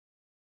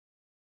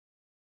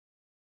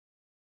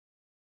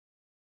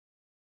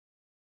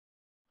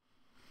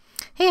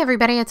Hey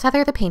everybody, it's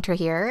Heather the Painter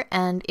here,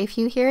 and if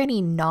you hear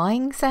any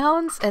gnawing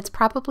sounds, it's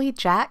probably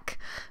Jack,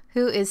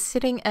 who is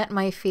sitting at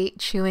my feet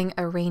chewing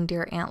a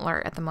reindeer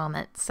antler at the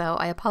moment. So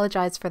I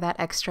apologize for that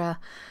extra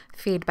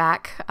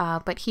feedback,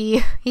 but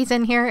he's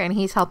in here and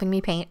he's helping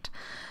me paint.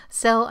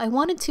 So I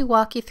wanted to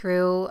walk you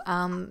through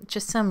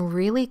just some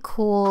really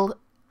cool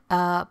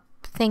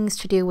things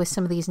to do with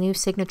some of these new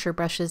signature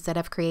brushes that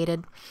I've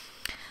created.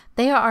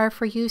 They are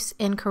for use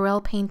in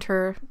Corel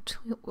Painter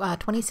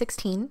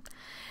 2016.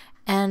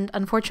 And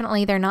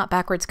unfortunately, they're not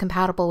backwards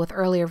compatible with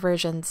earlier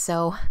versions,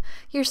 so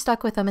you're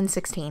stuck with them in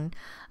 16.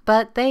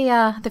 But they,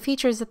 the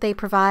features that they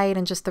provide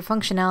and just the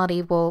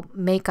functionality will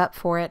make up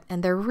for it,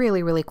 and they're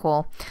really, really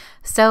cool.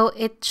 So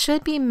it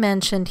should be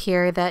mentioned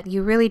here that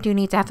you really do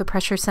need to have the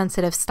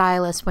pressure-sensitive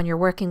stylus when you're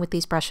working with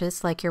these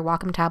brushes, like your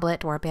Wacom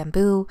tablet or a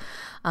bamboo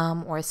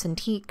or a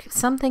Cintiq,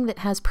 something that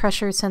has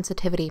pressure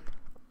sensitivity,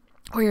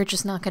 or you're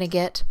just not going to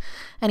get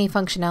any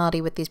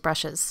functionality with these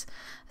brushes.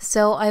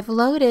 So I've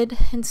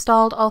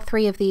installed all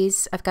three of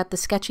these. I've got the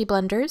Sketchy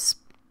blenders,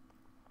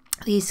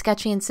 the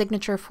Sketchy and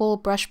Signature full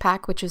brush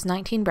pack, which is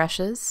 19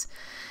 brushes,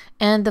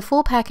 and the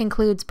full pack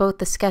includes both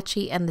the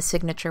Sketchy and the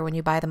Signature when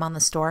you buy them on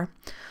the store.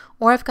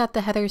 Or I've got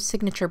the Heather's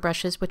Signature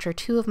brushes, which are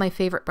two of my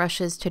favorite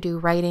brushes to do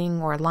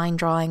writing or line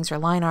drawings or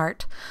line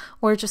art,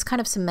 or just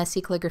kind of some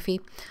messy calligraphy.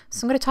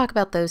 So I'm going to talk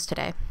about those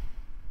today.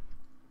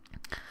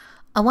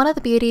 One of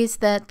the beauties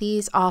that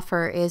these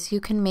offer is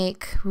you can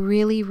make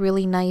really,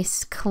 really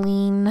nice,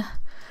 clean,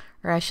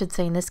 or I should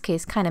say in this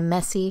case, kind of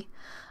messy,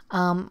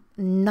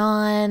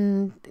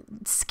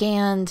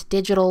 non-scanned,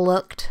 digital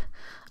looked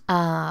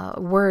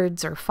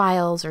words or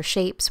files or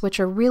shapes, which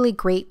are really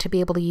great to be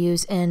able to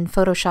use in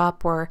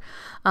Photoshop or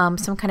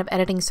some kind of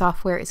editing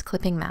software is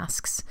clipping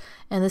masks.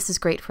 And this is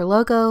great for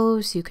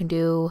logos. You can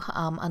do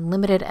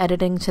unlimited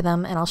editing to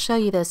them, and I'll show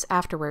you this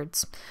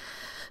afterwards.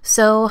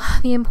 So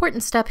the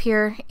important step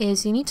here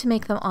is you need to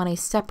make them on a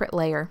separate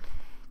layer.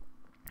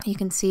 You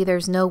can see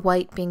there's no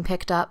white being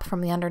picked up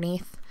from the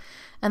underneath,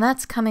 and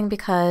that's coming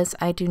because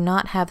I do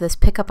not have this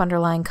pick up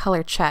underlying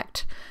color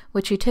checked,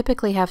 which you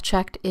typically have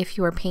checked if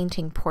you are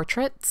painting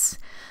portraits.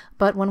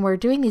 But when we're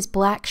doing these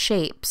black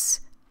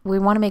shapes, we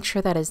want to make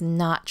sure that is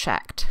not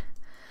checked.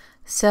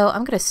 So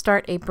I'm going to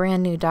start a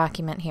brand new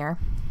document here.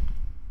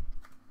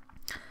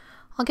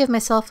 I'll give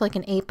myself like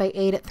an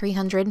 8x8 at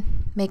 300.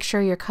 Make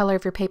sure your color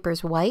of your paper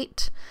is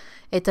white.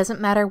 It doesn't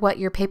matter what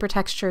your paper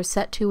texture is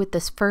set to with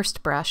this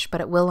first brush,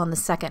 but it will on the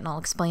second, and I'll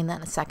explain that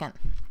in a second.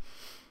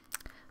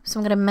 So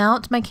I'm going to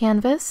mount my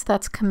canvas.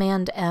 That's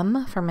Command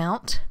M for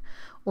mount,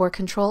 or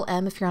Control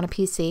M if you're on a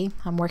PC.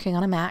 I'm working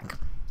on a Mac.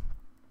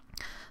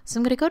 So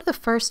I'm going to go to the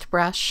first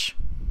brush.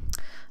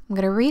 I'm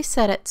going to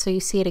reset it so you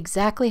see it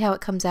exactly how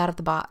it comes out of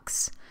the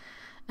box.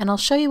 And I'll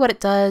show you what it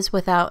does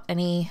without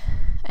any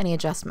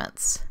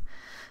adjustments.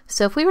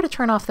 So if we were to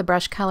turn off the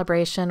brush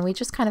calibration, we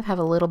just kind of have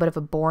a little bit of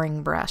a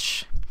boring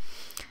brush,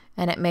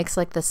 and it makes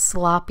like this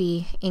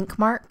sloppy ink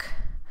mark.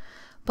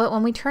 But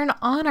when we turn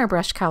on our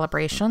brush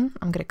calibration,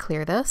 I'm going to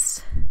clear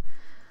this.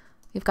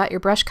 You've got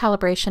your brush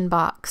calibration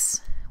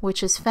box,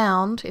 which is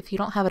found, if you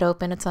don't have it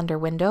open, it's under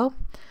Window,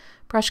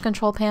 Brush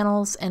Control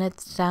Panels, and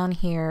it's down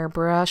here,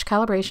 Brush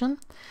Calibration.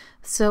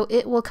 So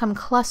it will come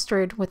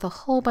clustered with a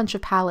whole bunch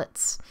of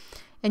palettes,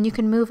 and you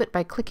can move it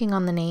by clicking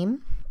on the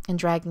name and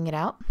dragging it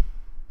out.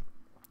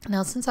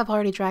 Now, since I've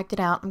already dragged it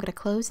out, I'm going to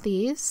close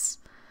these,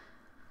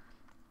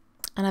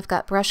 and I've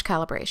got brush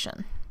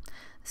calibration.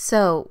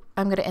 So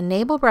I'm going to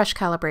enable brush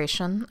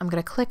calibration. I'm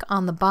going to click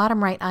on the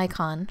bottom right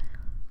icon.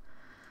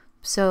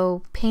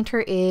 So Painter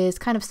is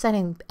kind of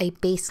setting a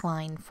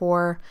baseline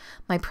for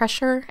my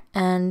pressure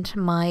and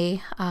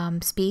my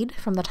speed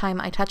from the time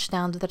I touch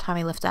down to the time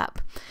I lift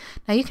up.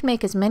 Now you can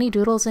make as many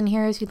doodles in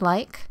here as you'd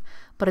like,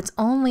 but it's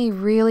only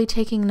really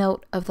taking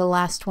note of the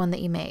last one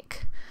that you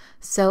make.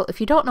 So if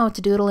you don't know what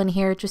to doodle in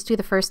here, just do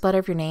the first letter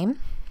of your name.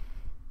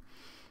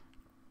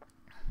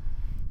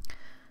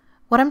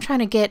 What I'm trying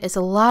to get is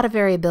a lot of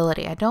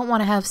variability. I don't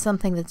want to have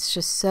something that's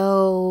just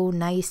so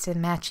nice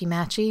and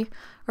matchy-matchy,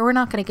 or we're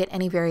not going to get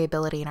any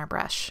variability in our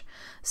brush.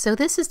 So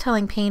this is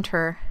telling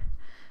Painter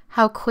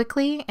how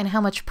quickly and how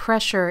much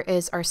pressure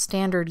is our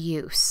standard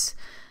use.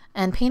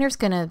 And Painter's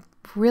going to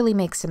really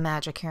make some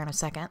magic here in a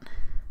second.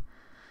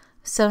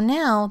 So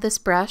now this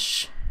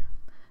brush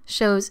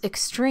shows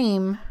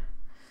extreme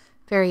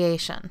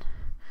variation.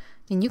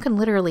 And you can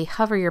literally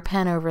hover your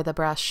pen over the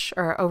brush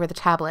or over the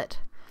tablet,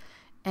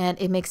 and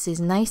it makes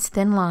these nice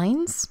thin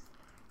lines.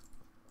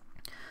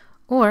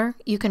 Or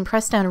you can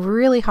press down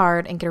really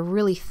hard and get a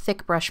really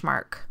thick brush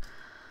mark.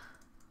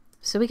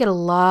 So we get a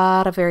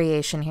lot of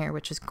variation here,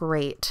 which is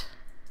great.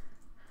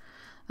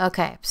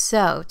 Okay,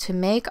 so to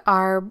make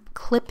our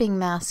clipping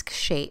mask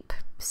shape,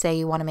 say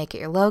you want to make it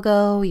your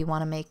logo, you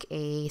want to make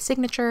a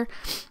signature,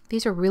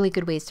 these are really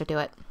good ways to do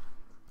it.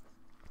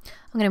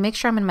 I'm going to make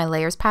sure I'm in my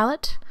layers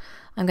palette.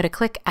 I'm going to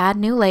click add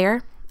new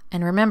layer,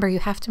 and remember you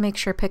have to make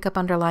sure pick up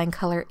underlying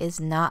color is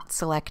not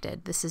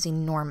selected. This is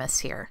enormous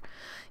here.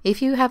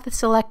 If you have this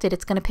selected,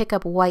 it's going to pick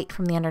up white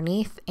from the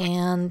underneath,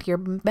 and your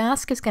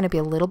mask is going to be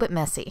a little bit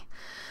messy.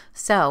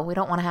 So we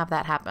don't want to have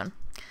that happen.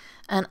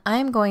 And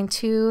I'm going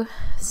to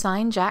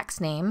sign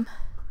Jack's name.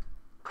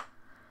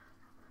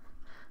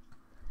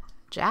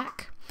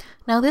 Jack.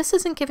 Now this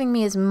isn't giving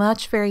me as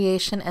much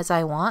variation as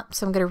I want,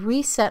 so I'm going to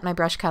reset my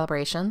brush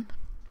calibration.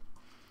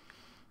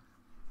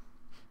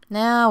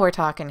 Now we're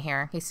talking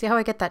here. You see how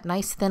I get that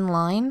nice thin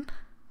line?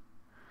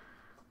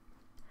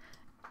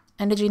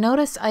 And did you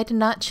notice I did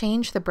not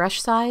change the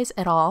brush size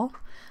at all?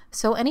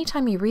 So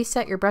anytime you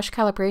reset your brush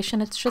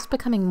calibration, it's just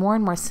becoming more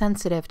and more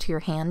sensitive to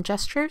your hand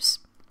gestures.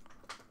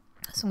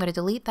 So I'm going to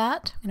delete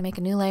that. I'm going to make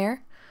a new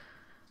layer.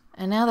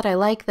 And now that I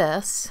like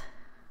this,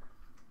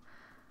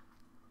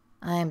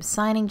 I'm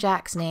signing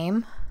Jack's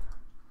name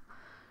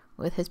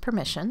with his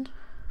permission.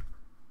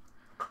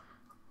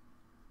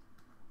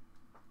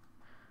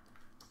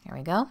 There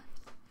we go.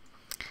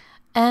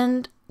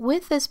 And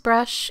with this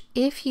brush,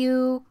 if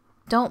you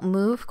don't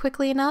move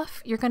quickly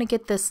enough, you're going to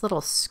get this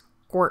little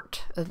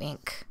squirt of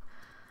ink.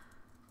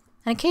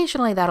 And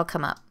occasionally that'll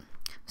come up.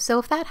 So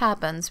if that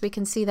happens, we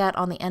can see that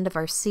on the end of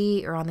our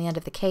C or on the end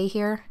of the K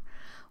here.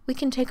 We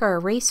can take our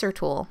eraser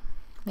tool,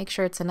 make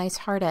sure it's a nice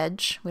hard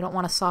edge. We don't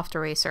want a soft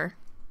eraser.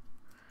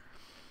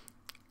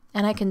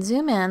 And I can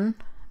zoom in,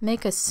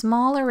 make a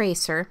small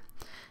eraser,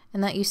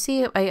 and that you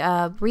see I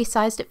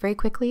resized it very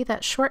quickly.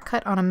 That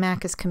shortcut on a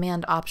Mac is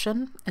Command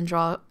Option and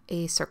draw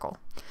a circle.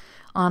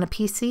 On a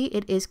PC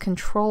it is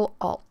Control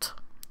Alt,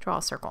 draw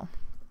a circle.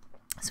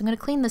 So I'm going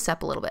to clean this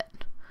up a little bit.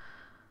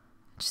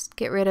 Just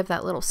get rid of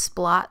that little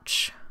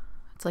splotch.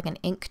 It's like an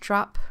ink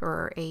drop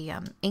or a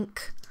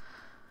ink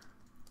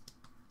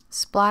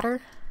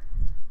splatter.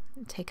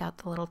 Take out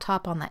the little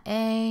top on the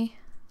A.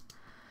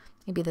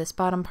 Maybe this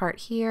bottom part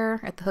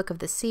here at the hook of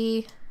the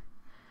C.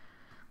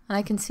 And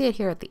I can see it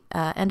here at the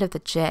end of the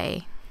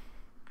J.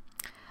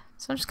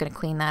 So I'm just going to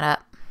clean that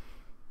up.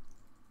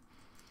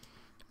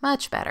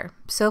 Much better.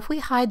 So if we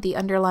hide the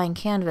underlying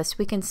canvas,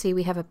 we can see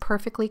we have a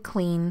perfectly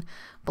clean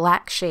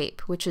black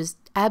shape, which is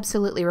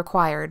absolutely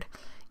required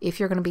if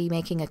you're going to be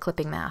making a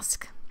clipping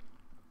mask.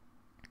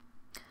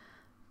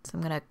 So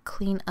I'm going to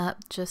clean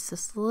up just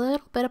this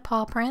little bit of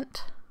paw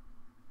print.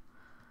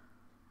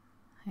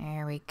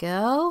 There we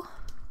go.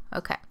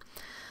 Okay,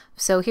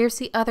 so here's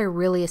the other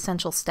really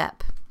essential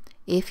step.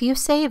 If you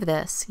save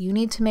this, you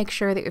need to make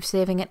sure that you're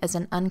saving it as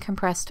an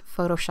uncompressed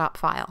Photoshop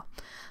file.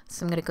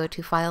 So I'm going to go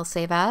to File,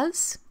 Save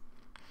As.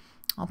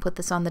 I'll put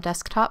this on the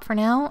desktop for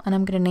now, and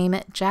I'm going to name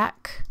it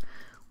Jack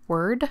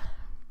Word.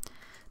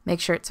 Make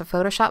sure it's a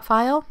Photoshop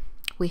file.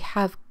 We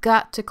have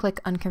got to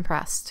click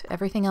uncompressed.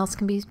 Everything else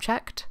can be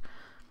checked.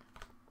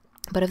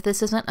 But if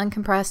this isn't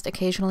uncompressed,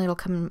 occasionally it'll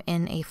come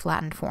in a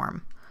flattened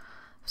form.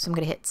 So I'm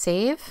going to hit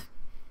Save.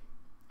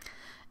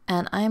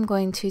 And I'm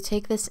going to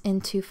take this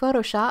into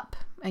Photoshop,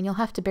 and you'll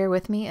have to bear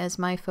with me as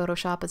my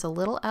Photoshop is a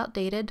little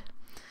outdated.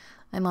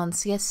 I'm on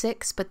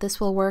CS6, but this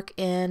will work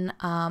in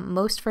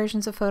most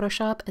versions of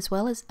Photoshop as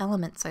well as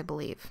Elements, I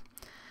believe.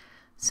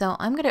 So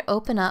I'm going to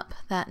open up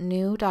that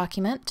new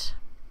document.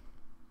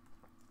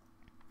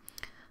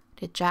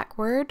 Did Jack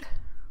Word.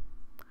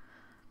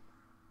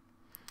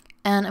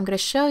 And I'm going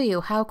to show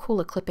you how cool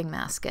a clipping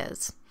mask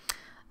is.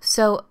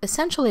 So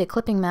essentially a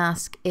clipping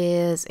mask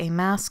is a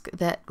mask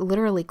that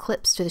literally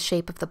clips to the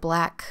shape of the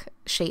black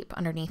shape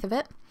underneath of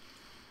it.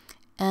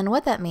 And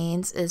what that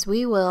means is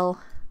we will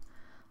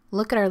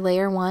look at our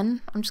layer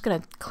 1. I'm just going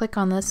to click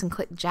on this and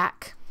click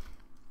Jack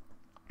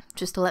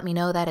just to let me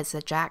know that is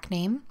a Jack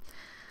name.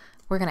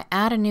 We're going to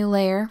add a new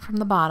layer from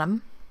the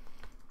bottom.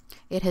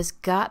 It has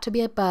got to be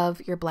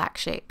above your black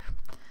shape.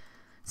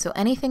 So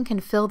anything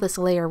can fill this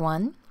layer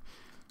 1.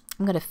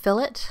 I'm going to fill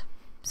it.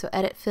 So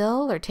edit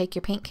fill or take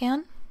your paint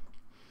can.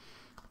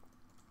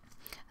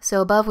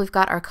 So above we've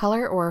got our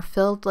color or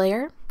filled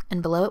layer,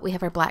 and below it we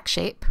have our black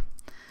shape.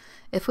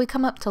 If we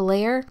come up to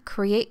layer,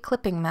 create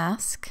clipping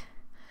mask,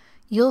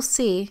 you'll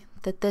see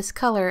that this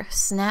color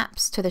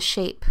snaps to the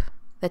shape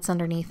that's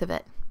underneath of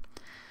it.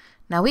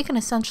 Now we can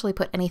essentially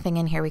put anything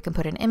in here. We can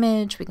put an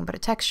image, we can put a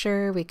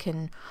texture, we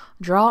can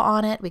draw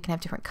on it, we can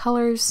have different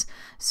colors.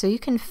 So you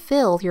can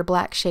fill your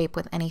black shape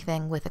with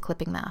anything with a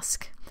clipping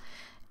mask.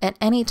 At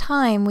any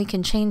time we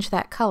can change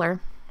that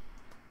color.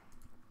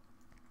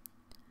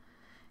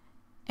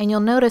 And you'll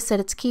notice that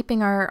it's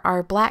keeping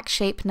our black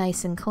shape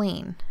nice and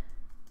clean.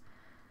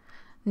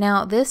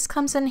 Now this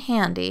comes in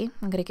handy.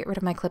 I'm going to get rid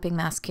of my clipping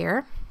mask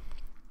here.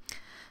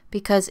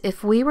 Because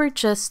if we were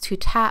just to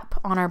tap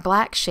on our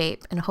black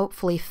shape and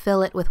hopefully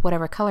fill it with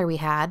whatever color we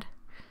had.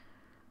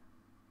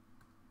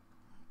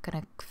 I'm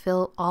going to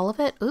fill all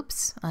of it.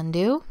 Oops,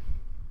 undo.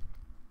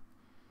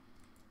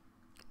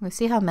 You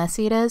see how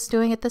messy it is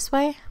doing it this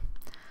way?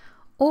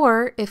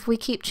 Or if we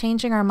keep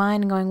changing our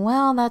mind and going,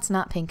 well, that's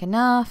not pink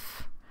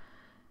enough,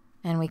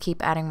 and we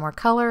keep adding more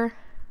color.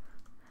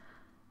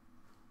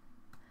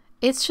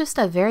 It's just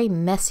a very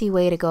messy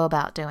way to go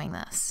about doing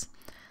this.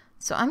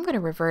 So I'm going to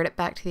revert it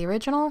back to the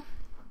original,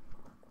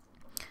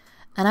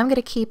 and I'm going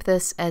to keep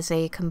this as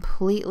a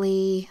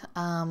completely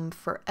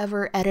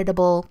forever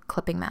editable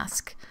clipping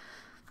mask.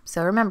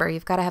 So remember,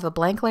 you've got to have a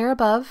blank layer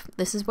above.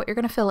 This is what you're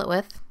going to fill it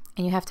with,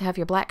 and you have to have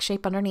your black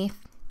shape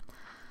underneath.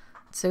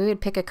 So we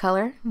would pick a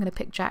color. I'm going to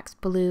pick Jack's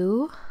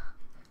blue.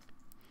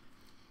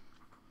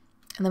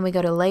 And then we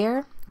go to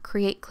Layer,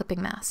 Create Clipping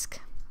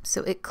Mask.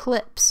 So it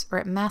clips, or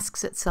it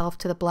masks itself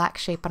to the black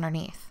shape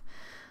underneath.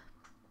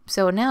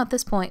 So now at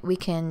this point we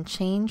can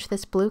change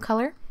this blue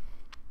color.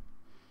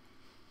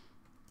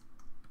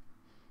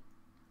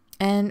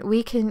 And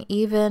we can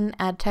even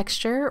add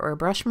texture or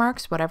brush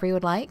marks, whatever you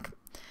would like.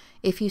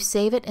 If you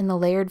save it in the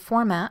layered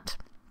format,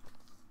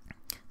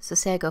 so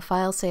say I go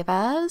File, Save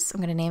As, I'm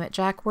going to name it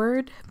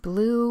Jackword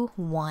Blue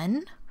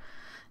 1.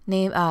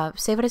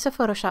 Save it as a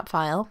Photoshop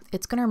file.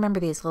 It's going to remember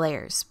these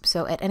layers,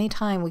 so at any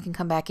time we can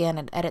come back in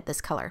and edit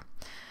this color.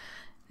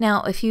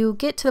 Now if you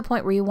get to the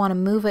point where you want to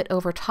move it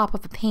over top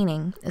of a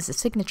painting as a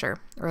signature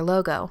or a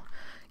logo,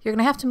 you're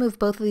going to have to move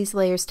both of these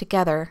layers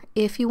together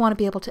if you want to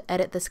be able to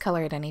edit this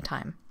color at any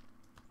time.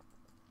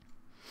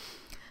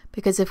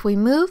 Because if we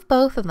move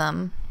both of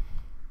them,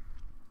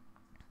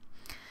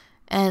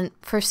 and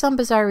for some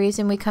bizarre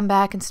reason we come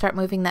back and start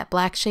moving that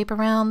black shape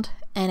around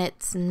and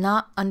it's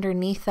not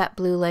underneath that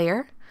blue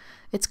layer,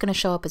 it's going to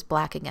show up as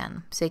black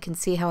again. So you can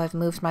see how I've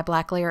moved my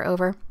black layer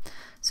over.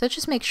 So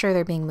just make sure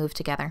they're being moved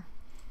together.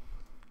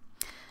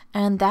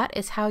 And that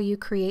is how you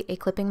create a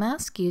clipping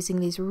mask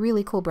using these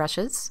really cool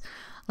brushes.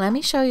 Let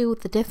me show you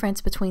the difference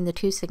between the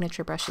two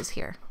signature brushes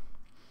here.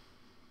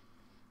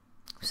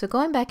 So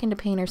going back into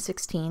Painter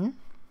 16,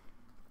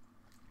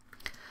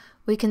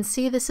 we can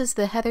see this is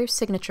the Heather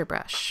signature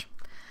brush.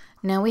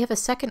 Now we have a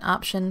second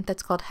option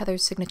that's called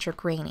Heather's Signature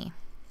Grainy.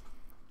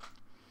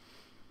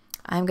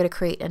 I'm going to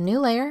create a new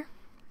layer,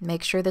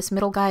 make sure this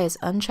middle guy is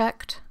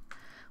unchecked.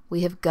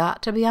 We have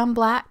got to be on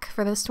black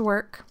for this to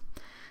work.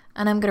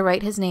 And I'm going to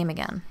write his name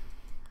again.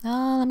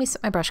 Let me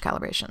set my brush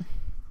calibration.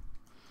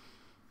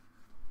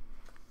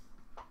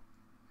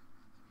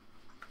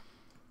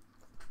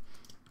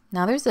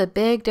 Now there's a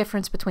big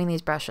difference between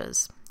these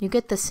brushes. You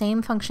get the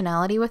same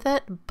functionality with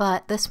it,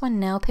 but this one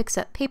now picks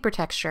up paper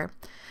texture,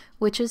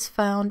 which is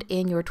found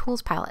in your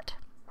tools palette.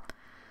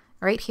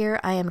 Right here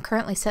I am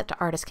currently set to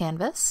artist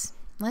canvas.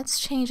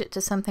 Let's change it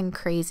to something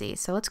crazy.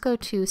 So let's go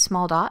to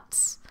small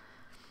dots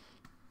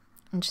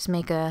and just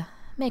make a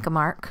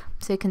mark.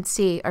 So you can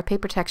see our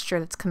paper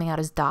texture that's coming out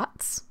as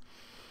dots.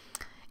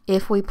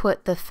 If we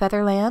put the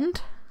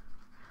Featherland,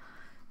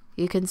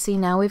 you can see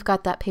now we've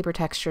got that paper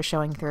texture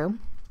showing through.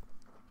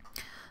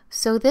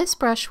 So this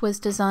brush was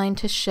designed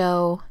to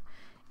show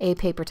a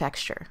paper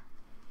texture.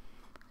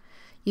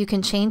 You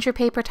can change your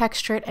paper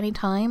texture at any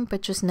time,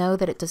 but just know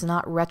that it does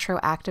not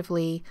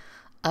retroactively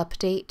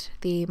update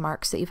the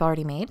marks that you've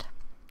already made.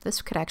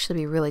 This could actually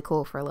be really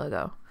cool for a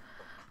logo.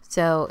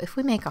 So if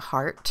we make a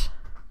heart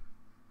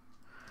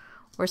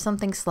or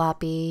something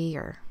sloppy,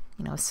 or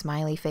a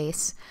smiley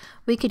face,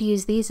 we could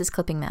use these as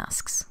clipping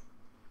masks.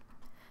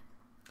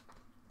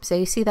 So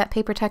you see that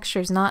paper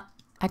texture is not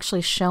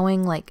actually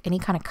showing like any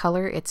kind of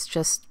color, it's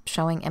just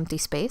showing empty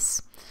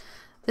space.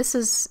 This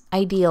is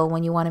ideal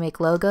when you want to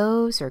make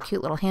logos or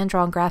cute little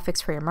hand-drawn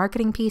graphics for your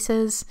marketing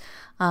pieces.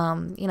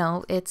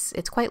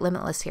 It's quite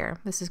limitless here.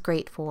 This is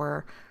great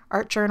for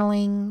art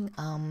journaling,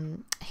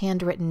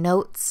 handwritten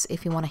notes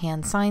if you want to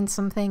hand sign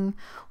something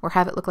or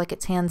have it look like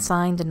it's hand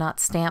signed and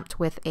not stamped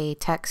with a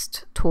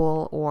text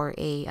tool or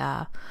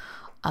a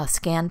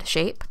scanned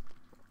shape.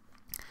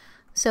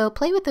 So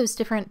play with those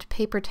different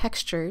paper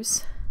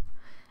textures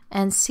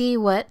and see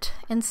what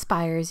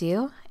inspires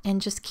you, and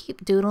just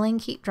keep doodling,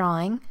 keep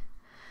drawing.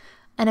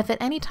 And if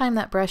at any time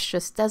that brush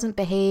just doesn't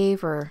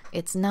behave or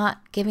it's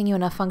not giving you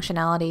enough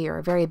functionality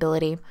or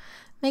variability,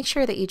 make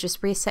sure that you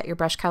just reset your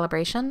brush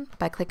calibration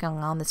by clicking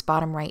on this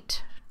bottom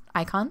right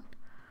icon.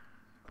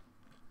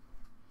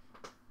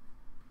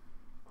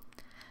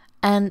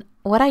 And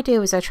what I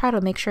do is I try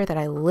to make sure that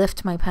I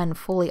lift my pen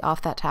fully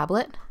off that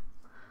tablet,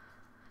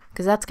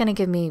 because that's going to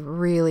give me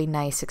really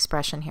nice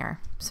expression here.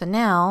 So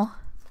now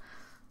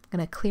I'm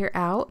going to clear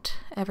out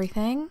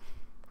everything.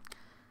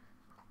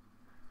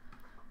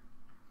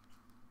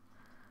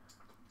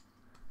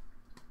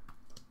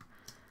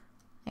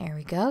 There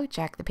we go,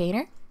 Jack the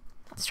Painter.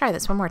 Let's try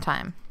this one more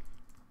time.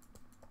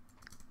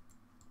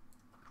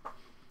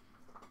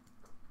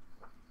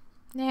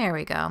 There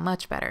we go,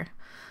 much better.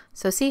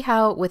 So see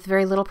how with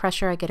very little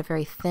pressure I get a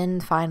very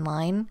thin, fine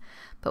line,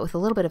 but with a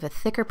little bit of a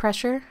thicker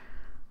pressure,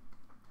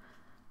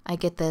 I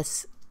get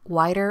this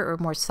wider or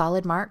more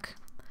solid mark.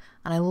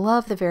 And I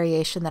love the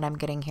variation that I'm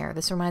getting here.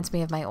 This reminds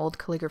me of my old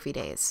calligraphy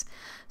days.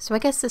 So I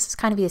guess this is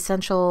kind of the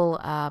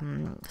essential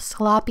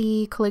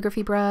sloppy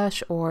calligraphy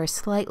brush or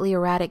slightly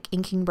erratic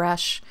inking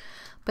brush,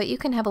 but you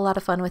can have a lot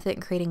of fun with it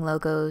in creating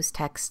logos,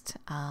 text,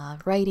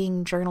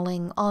 writing,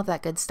 journaling, all of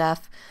that good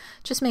stuff.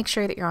 Just make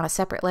sure that you're on a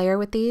separate layer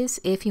with these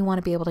if you want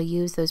to be able to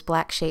use those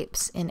black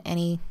shapes in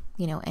any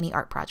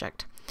art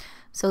project.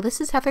 So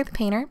this is Heather the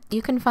Painter.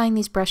 You can find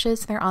these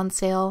brushes. They're on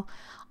sale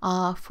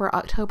for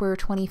October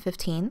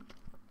 2015.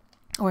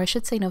 Or I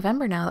should say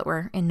November now that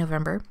we're in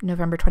November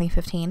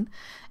 2015,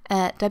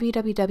 at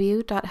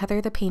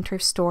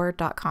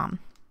www.heatherthepainterstore.com.